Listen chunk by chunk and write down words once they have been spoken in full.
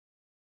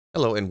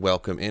Hello and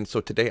welcome in.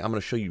 So today I'm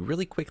going to show you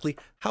really quickly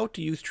how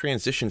to use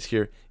transitions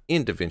here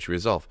in Davinci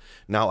Resolve.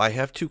 Now I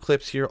have two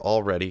clips here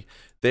already.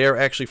 They are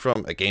actually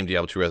from a game,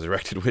 Diablo 2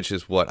 Resurrected, which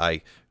is what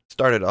I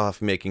started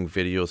off making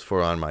videos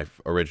for on my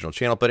original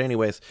channel. But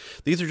anyways,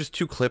 these are just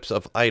two clips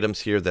of items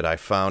here that I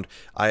found.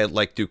 I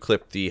like to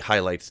clip the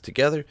highlights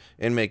together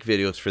and make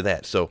videos for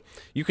that. So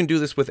you can do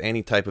this with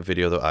any type of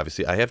video though,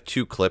 obviously. I have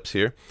two clips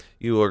here.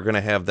 You are going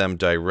to have them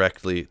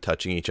directly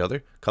touching each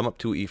other. Come up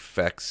to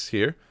effects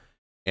here.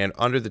 And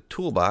under the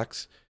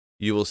toolbox,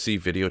 you will see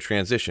video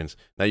transitions.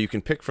 Now you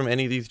can pick from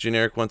any of these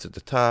generic ones at the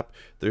top.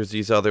 There's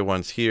these other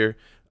ones here.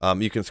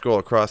 You can scroll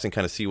across and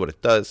kind of see what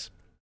it does.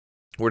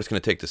 We're just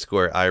going to take the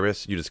square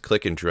iris. You just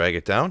click and drag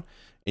it down,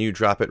 and you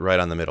drop it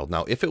right on the middle.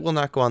 Now, if it will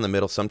not go on the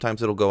middle,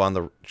 sometimes it'll go on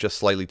the just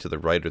slightly to the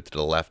right or to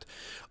the left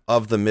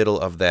of the middle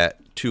of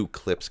that two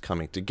clips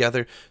coming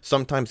together.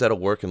 Sometimes that'll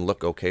work and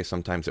look okay.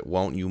 Sometimes it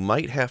won't. You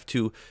might have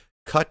to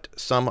cut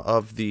some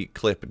of the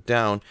clip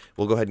down.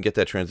 We'll go ahead and get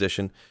that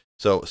transition.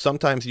 So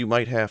sometimes you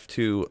might have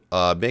to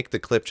make the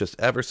clip just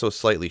ever so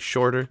slightly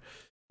shorter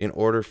in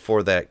order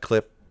for that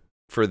clip,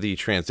 for the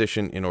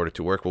transition, in order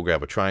to work. We'll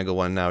grab a triangle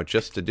one now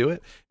just to do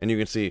it. And you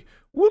can see,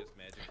 whoop,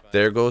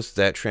 there goes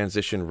that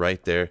transition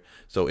right there.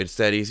 So it's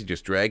that easy.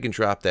 Just drag and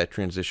drop that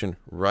transition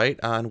right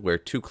on where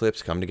two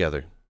clips come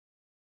together.